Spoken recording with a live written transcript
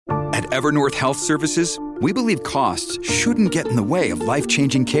Evernorth Health Services, we believe costs shouldn't get in the way of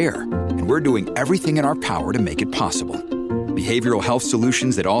life-changing care, and we're doing everything in our power to make it possible. Behavioral health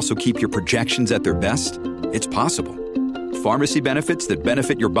solutions that also keep your projections at their best? It's possible. Pharmacy benefits that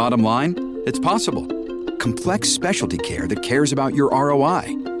benefit your bottom line? It's possible. Complex specialty care that cares about your ROI?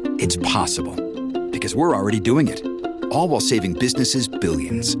 It's possible. Because we're already doing it. All while saving businesses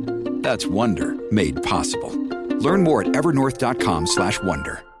billions. That's Wonder made possible. Learn more at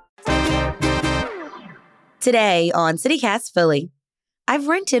evernorth.com/wonder. Today on CityCast Philly, I've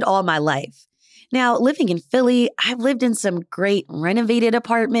rented all my life. Now, living in Philly, I've lived in some great renovated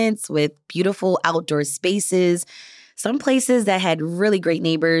apartments with beautiful outdoor spaces, some places that had really great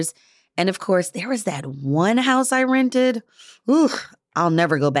neighbors, and of course, there was that one house I rented. Ooh, I'll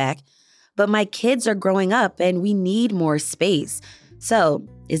never go back. But my kids are growing up and we need more space. So,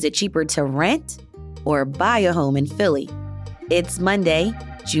 is it cheaper to rent or buy a home in Philly? It's Monday,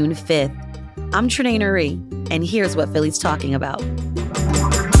 June 5th. I'm Trenae Nuri, and here's what Philly's talking about.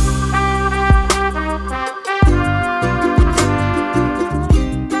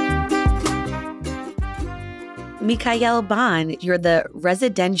 Mikael Bond, you're the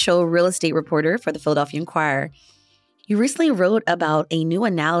residential real estate reporter for the Philadelphia Inquirer. You recently wrote about a new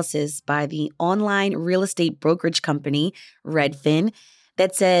analysis by the online real estate brokerage company, Redfin,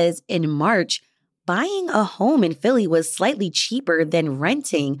 that says in March, buying a home in Philly was slightly cheaper than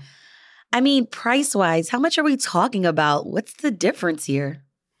renting. I mean, price-wise, how much are we talking about? What's the difference here?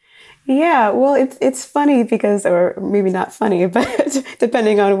 Yeah, well, it's funny because, or maybe not funny, but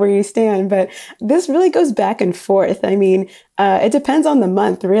depending on where you stand, but this really goes back and forth. I mean, it depends on the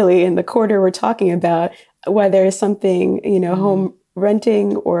month, really, and the quarter we're talking about, whether something, home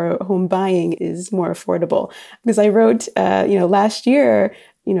renting or home buying is more affordable. Because I wrote, last year,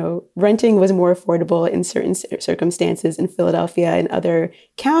 renting was more affordable in certain circumstances in Philadelphia and other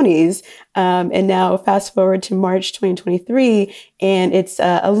counties. And now fast forward to March 2023, and it's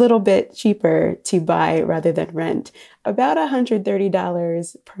a little bit cheaper to buy rather than rent, about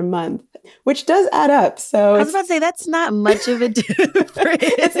 $130 per month, which does add up. So I was about to say, that's not much of a difference.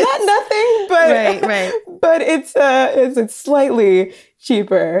 It's not nothing, but right. But it's slightly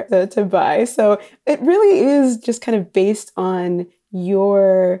cheaper to buy. So it really is just kind of based on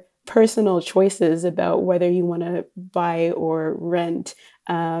your personal choices about whether you want to buy or rent.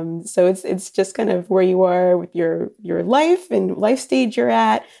 So it's just kind of where you are with your life and life stage you're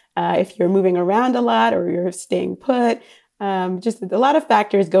at. If you're moving around a lot or you're staying put, just a lot of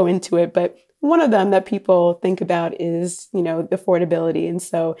factors go into it. But one of them that people think about is, affordability. And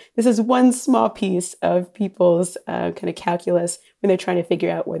so this is one small piece of people's kind of calculus when they're trying to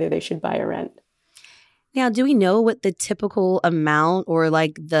figure out whether they should buy or rent. Now, do we know what the typical amount or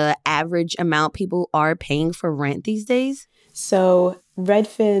like the average amount people are paying for rent these days? So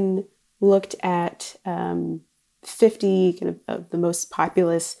Redfin looked at 50 kind of the most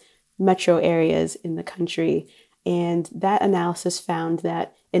populous metro areas in the country. And that analysis found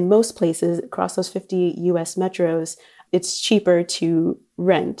that in most places across those 50 US metros, it's cheaper to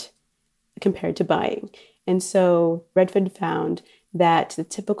rent compared to buying. And so Redfin found that the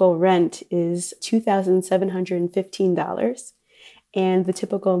typical rent is $2,715, and the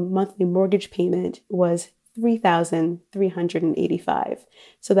typical monthly mortgage payment was $3,385.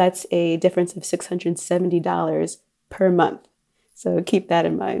 So that's a difference of $670 per month. So keep that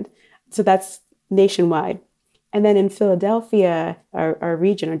in mind. So that's nationwide. And then in Philadelphia, our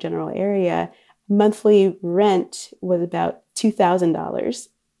region, our general area, monthly rent was about $2,000,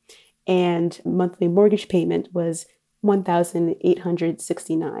 and monthly mortgage payment was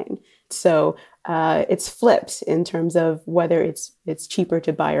 $1,869. So it's flipped in terms of whether it's cheaper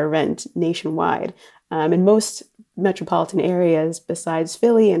to buy or rent nationwide. In most metropolitan areas, besides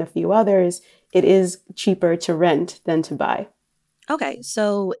Philly and a few others, it is cheaper to rent than to buy. Okay,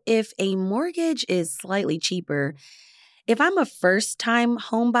 so if a mortgage is slightly cheaper, if I'm a first-time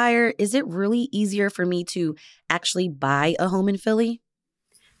home buyer, is it really easier for me to actually buy a home in Philly?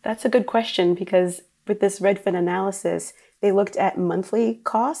 That's a good question, because with this Redfin analysis, they looked at monthly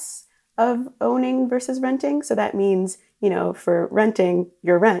costs of owning versus renting. So that means, for renting,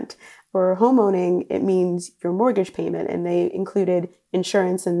 your rent. For home owning, it means your mortgage payment. And they included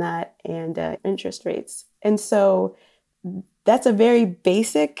insurance in that and interest rates. And so that's a very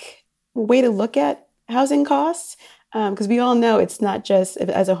basic way to look at housing costs, because we all know it's not just,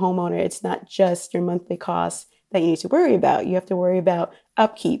 as a homeowner, it's not just your monthly costs that you need to worry about. You have to worry about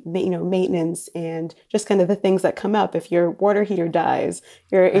upkeep, maintenance, and just kind of the things that come up. If your water heater dies,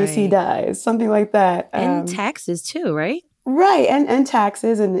 your AC dies, something like that. And taxes too, right? Right. And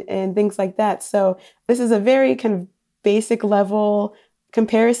taxes and things like that. So this is a very kind of basic level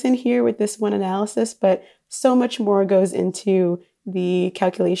comparison here with this one analysis, but so much more goes into the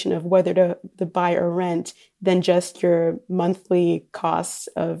calculation of whether to buy or rent than just your monthly costs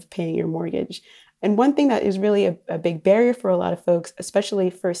of paying your mortgage. And one thing that is really a big barrier for a lot of folks, especially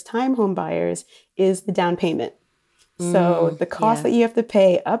first-time home buyers, is the down payment. So the cost that you have to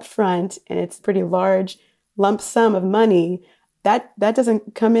pay up front, and it's a pretty large lump sum of money, that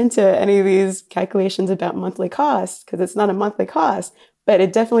doesn't come into any of these calculations about monthly costs because it's not a monthly cost, but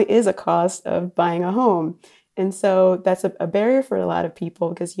it definitely is a cost of buying a home. And so that's a barrier for a lot of people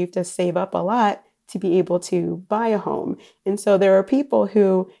because you have to save up a lot to be able to buy a home. And so there are people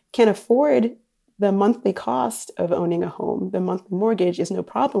who can afford the monthly cost of owning a home. The monthly mortgage is no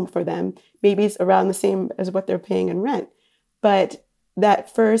problem for them. Maybe it's around the same as what they're paying in rent. But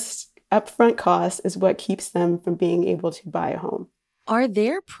that first upfront cost is what keeps them from being able to buy a home. Are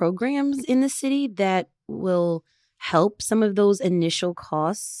there programs in the city that will help some of those initial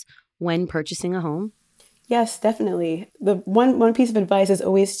costs when purchasing a home? Yes, definitely. The one piece of advice is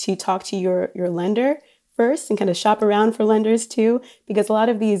always to talk to your lender first and kind of shop around for lenders too, because a lot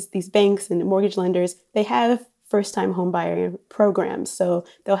of these banks and mortgage lenders, they have first-time home buyer programs. So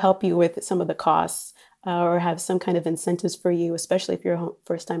they'll help you with some of the costs or have some kind of incentives for you, especially if you're a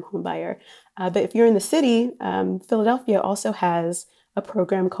first-time home buyer. But if you're in the city, Philadelphia also has a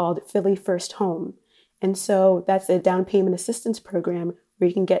program called Philly First Home. And so that's a down payment assistance program where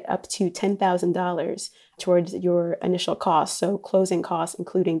you can get up to $10,000 towards your initial costs, so closing costs,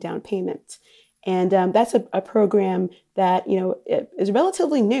 including down payment. And that's a program that, it is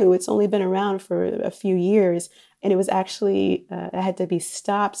relatively new. It's only been around for a few years. And it was actually, it had to be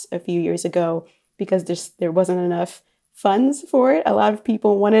stopped a few years ago because there wasn't enough funds for it. A lot of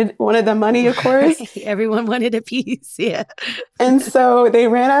people wanted the money, of course. Everyone wanted a piece, yeah. And so they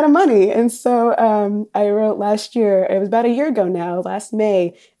ran out of money. And so I wrote last year, it was about a year ago now, last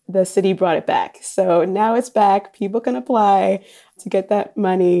May, the city brought it back. So now it's back. People can apply to get that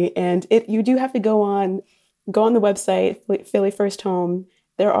money. And you do have to go on the website, Philly First Home.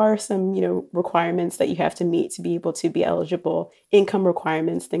 There are some, requirements that you have to meet to be able to be eligible, income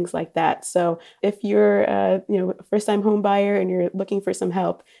requirements, things like that. So if you're, a first-time home buyer and you're looking for some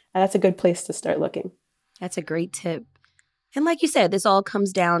help, that's a good place to start looking. That's a great tip. And like you said, this all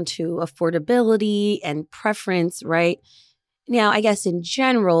comes down to affordability and preference, right? Now, I guess in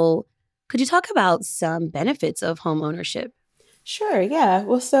general, could you talk about some benefits of home ownership? Sure, yeah.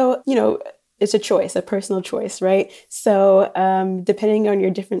 Well, so, it's a choice, a personal choice, right? So depending on your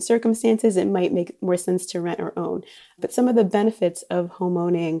different circumstances, it might make more sense to rent or own. But some of the benefits of home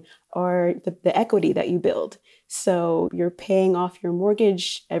owning are the equity that you build. So you're paying off your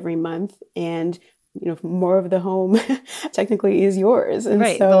mortgage every month and more of the home technically is yours. And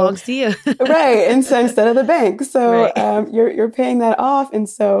right, belongs to you. Right. And so instead of the bank. So right. You're paying that off. And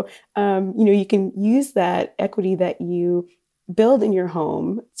so, you can use that equity that you build in your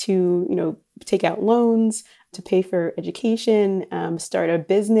home to, take out loans, to pay for education, start a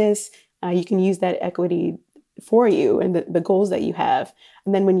business. You can use that equity for you and the goals that you have.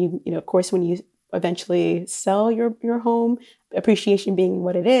 And then when you eventually sell your home, appreciation being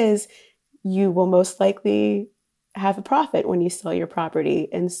what it is, you will most likely have a profit when you sell your property.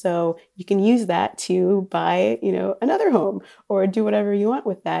 And so you can use that to buy, another home or do whatever you want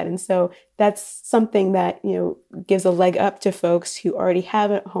with that. And so that's something that, gives a leg up to folks who already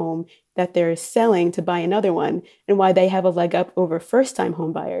have a home that they're selling to buy another one, and why they have a leg up over first-time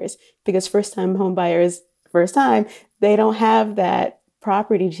home buyers, because first-time home buyers, they don't have that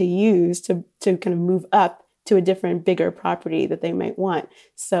property to use to kind of move up to a different, bigger property that they might want.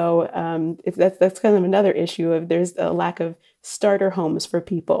 So if that's kind of another issue of there's a lack of starter homes for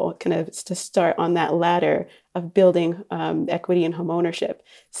people kind of to start on that ladder of building equity in home ownership.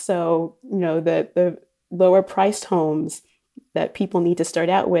 So, the lower priced homes that people need to start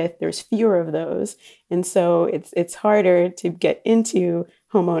out with, there's fewer of those. And so it's harder to get into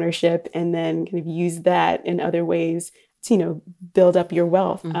home ownership and then kind of use that in other ways to, build up your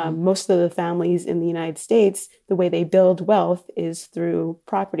wealth. Mm-hmm. Most of the families in the United States, the way they build wealth is through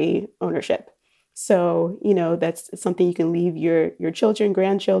property ownership. So, that's something you can leave your children,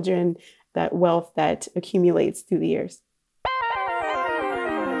 grandchildren, that wealth that accumulates through the years.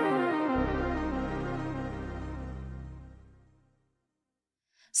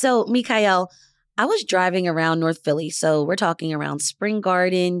 So, Mikhail, I was driving around North Philly. So we're talking around Spring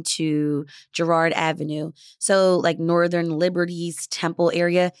Garden to Girard Avenue. So like Northern Liberties Temple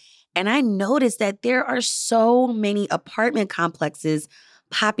area. And I noticed that there are so many apartment complexes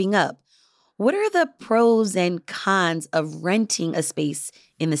popping up. What are the pros and cons of renting a space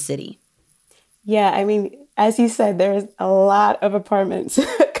in the city? Yeah, as you said, there's a lot of apartments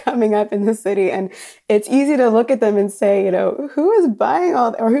coming up in the city, and it's easy to look at them and say, who is buying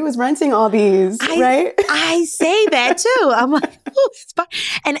or who is renting all these, right? I say that too. I'm like, oh, it's fine.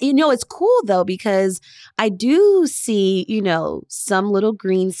 And it's cool though, because I do see, some little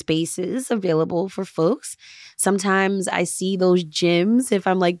green spaces available for folks. Sometimes I see those gyms if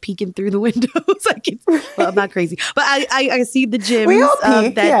I'm like peeking through the windows. Well, I'm not crazy, but I see the gyms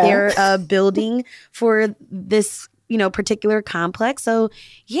that they're building for this particular complex. So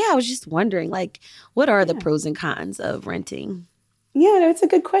yeah, I was just wondering, like, what are the pros and cons of renting? Yeah, no, it's a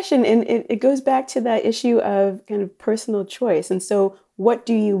good question. And it goes back to that issue of kind of personal choice. And so what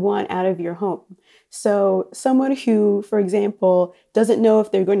do you want out of your home? So someone who, for example, doesn't know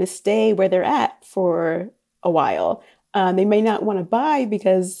if they're going to stay where they're at for a while, they may not want to buy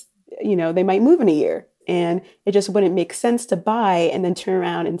because, they might move in a year and it just wouldn't make sense to buy and then turn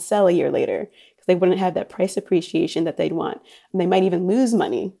around and sell a year later because they wouldn't have that price appreciation that they'd want. And they might even lose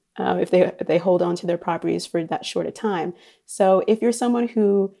money if they hold on to their properties for that short a time. So if you're someone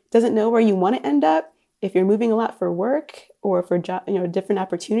who doesn't know where you want to end up, if you're moving a lot for work or for job, different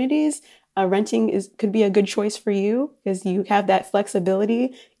opportunities, renting could be a good choice for you because you have that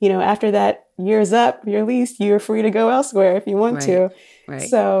flexibility. After that year's up, your lease, you're free to go elsewhere if you want to. Right.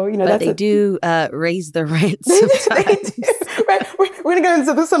 So, but they do raise the rent sometimes. Right. We're going to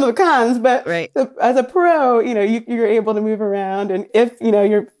go into some of the cons, but as a pro, you're able to move around. And if,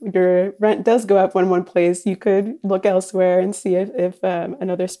 your rent does go up in one place, you could look elsewhere and see if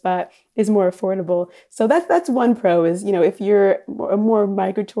another spot is more affordable. So that's one pro is, if you're a more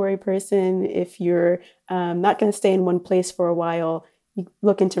migratory person, if you're not going to stay in one place for a while, you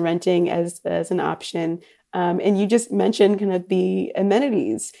look into renting as an option. And you just mentioned kind of the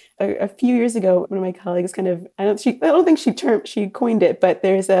amenities. A few years ago, one of my colleagues I don't think she coined it, but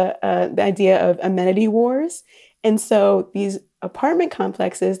there's the idea of amenity wars. And so these apartment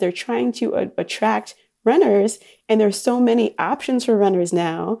complexes, they're trying to attract renters, and there's so many options for renters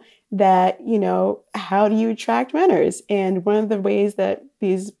now that, how do you attract renters? And one of the ways that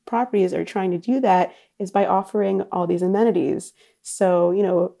these properties are trying to do that is by offering all these amenities.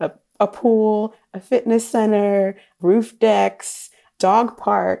 So, a pool, a fitness center, roof decks, dog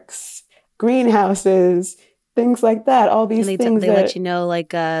parks, greenhouses, things like that. All these things. They let you know, like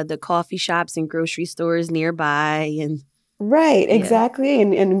the coffee shops and grocery stores nearby, and right, exactly,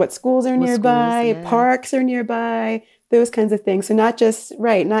 and what schools are nearby, parks are nearby, those kinds of things. So not just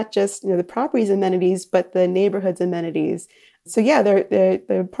the property's amenities, but the neighborhood's amenities. So yeah, the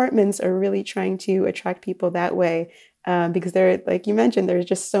apartments are really trying to attract people that way. Because like you mentioned, there's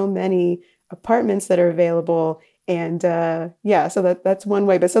just so many apartments that are available. And so that's one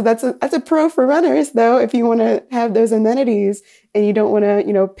way. But so that's a pro for renters, though, if you want to have those amenities and you don't want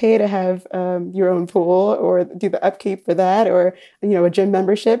to, pay to have your own pool or do the upkeep for that or, a gym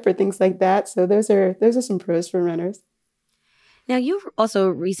membership or things like that. So those are some pros for renters. Now, you also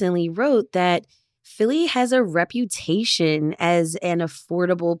recently wrote that Philly has a reputation as an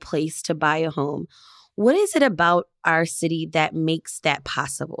affordable place to buy a home. What is it about our city that makes that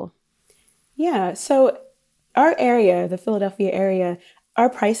possible? Yeah, so our area, the Philadelphia area, our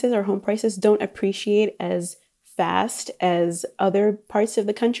home prices don't appreciate as fast as other parts of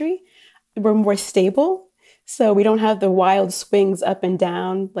the country. We're more stable. So we don't have the wild swings up and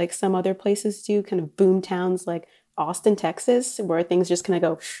down like some other places do, kind of boom towns like Austin, Texas, where things just kind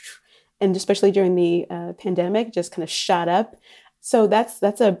of go, and especially during the pandemic, just kind of shot up. So that's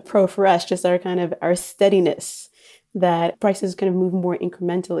a pro for us, just our steadiness, that prices kind of move more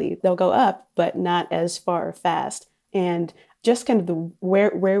incrementally. They'll go up, but not as far or fast. And just kind of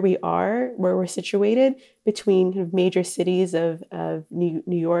where we're situated between kind of major cities of New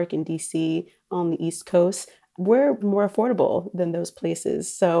York and DC on the East Coast, we're more affordable than those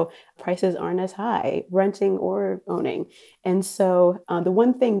places. So prices aren't as high, renting or owning. And so the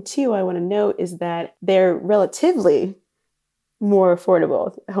one thing too I want to note is that they're relatively more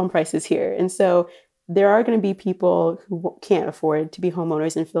affordable home prices here. And so there are going to be people who can't afford to be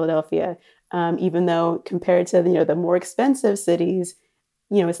homeowners in Philadelphia, even though compared to the more expensive cities,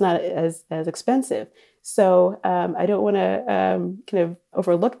 it's not as expensive. So I don't want to kind of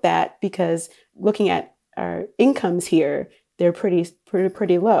overlook that, because looking at our incomes here, they're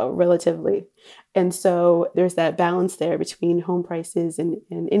pretty low relatively. And so there's that balance there between home prices and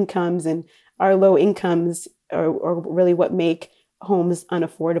incomes, and our low incomes are really what make homes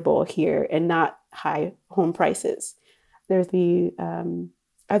unaffordable here and not high home prices. There's the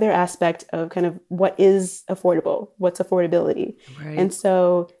other aspect of kind of what is affordable, what's affordability. Right. And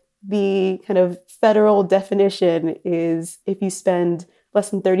so the kind of federal definition is if you spend less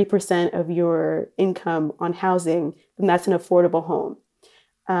than 30% of your income on housing, then that's an affordable home.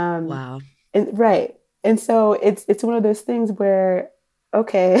 Wow. And, right. And so it's one of those things where,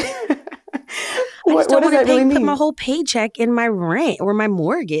 okay, I just don't want to really put my whole paycheck in my rent or my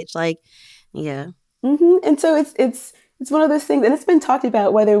mortgage. Like, yeah. And so it's one of those things, and it's been talked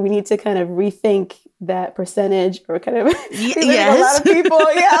about whether we need to kind of rethink that percentage or kind of yes.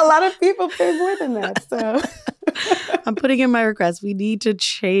 a lot of people pay more than that. So I'm putting in my request. We need to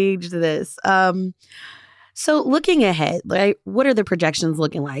change this. So looking ahead, like, what are the projections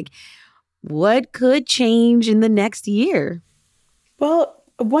looking like? What could change in the next year? Well,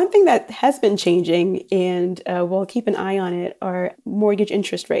 one thing that has been changing, and we'll keep an eye on it, are mortgage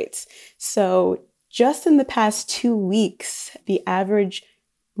interest rates. So just in the past 2 weeks, the average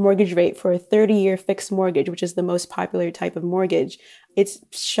mortgage rate for a 30-year fixed mortgage, which is the most popular type of mortgage, it's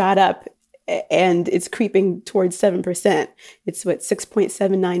shot up and it's creeping towards 7%. It's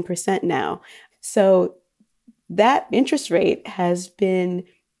 6.79% now. So that interest rate has been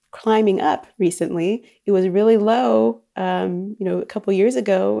climbing up recently. It was really low, a couple years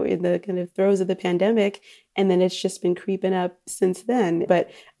ago in the kind of throes of the pandemic, and then it's just been creeping up since then. But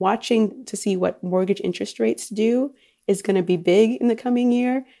watching to see what mortgage interest rates do is going to be big in the coming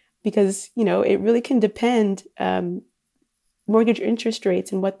year because, it really can depend. Mortgage interest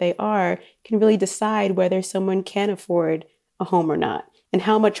rates and what they are can really decide whether someone can afford a home or not and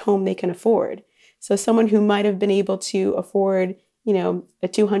how much home they can afford. So someone who might have been able to afford a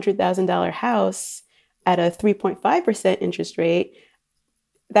 $200,000 house at a 3.5% interest rate,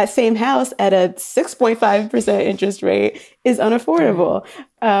 that same house at a 6.5% interest rate is unaffordable.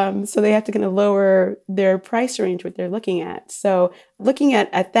 So they have to kind of lower their price range, what they're looking at. So looking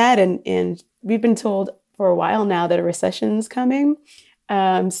at that, and we've been told for a while now that a recession's coming.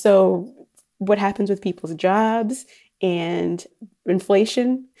 So what happens with people's jobs and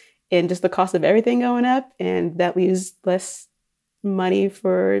inflation and just the cost of everything going up, and that leaves less money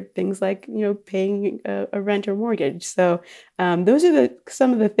for things like, paying a rent or mortgage. So those are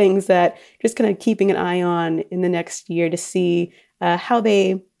some of the things that just kind of keeping an eye on in the next year to see how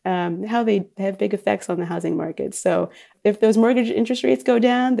they have big effects on the housing market. So if those mortgage interest rates go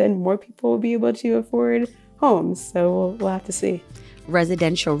down, then more people will be able to afford homes. So we'll have to see.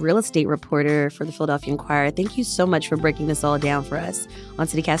 Residential real estate reporter for the Philadelphia Inquirer, thank you so much for breaking this all down for us on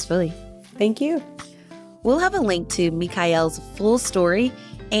CityCast Philly. Thank you. We'll have a link to Mikhail's full story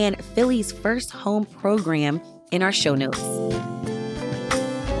and Philly's first home program in our show notes.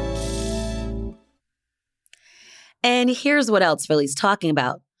 And here's what else Philly's talking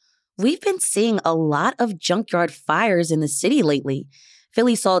about. We've been seeing a lot of junkyard fires in the city lately.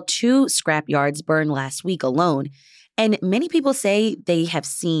 Philly saw 2 scrap yards burn last week alone, and many people say they have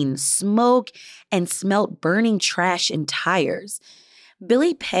seen smoke and smelt burning trash and tires.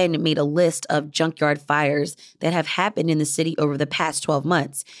 Billy Penn made a list of junkyard fires that have happened in the city over the past 12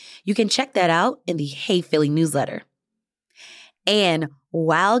 months. You can check that out in the Hey Philly newsletter. And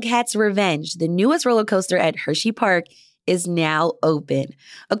Wildcats Revenge, the newest roller coaster at Hershey Park, is now open.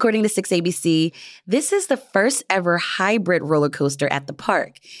 According to 6ABC, this is the first ever hybrid roller coaster at the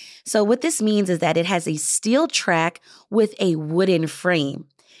park. So what this means is that it has a steel track with a wooden frame.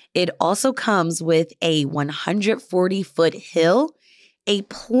 It also comes with a 140-foot hill, a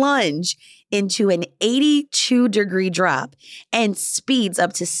plunge into an 82-degree drop, and speeds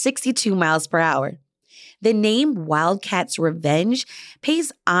up to 62 miles per hour. The name Wildcats Revenge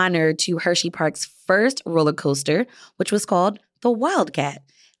pays honor to Hershey Park's first roller coaster, which was called the Wildcat,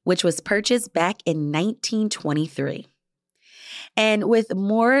 which was purchased back in 1923. And with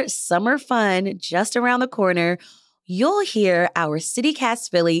more summer fun just around the corner, you'll hear our CityCast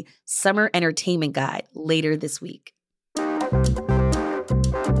Philly Summer Entertainment Guide later this week.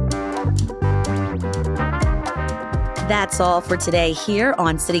 That's all for today here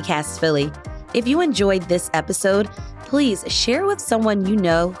on CityCast Philly. If you enjoyed this episode, please share with someone you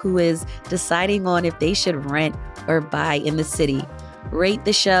know who is deciding on if they should rent or buy in the city. Rate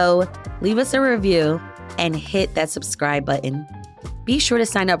the show, leave us a review, and hit that subscribe button. Be sure to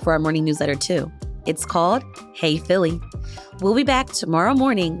sign up for our morning newsletter too. It's called Hey Philly. We'll be back tomorrow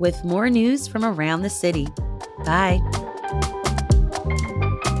morning with more news from around the city. Bye.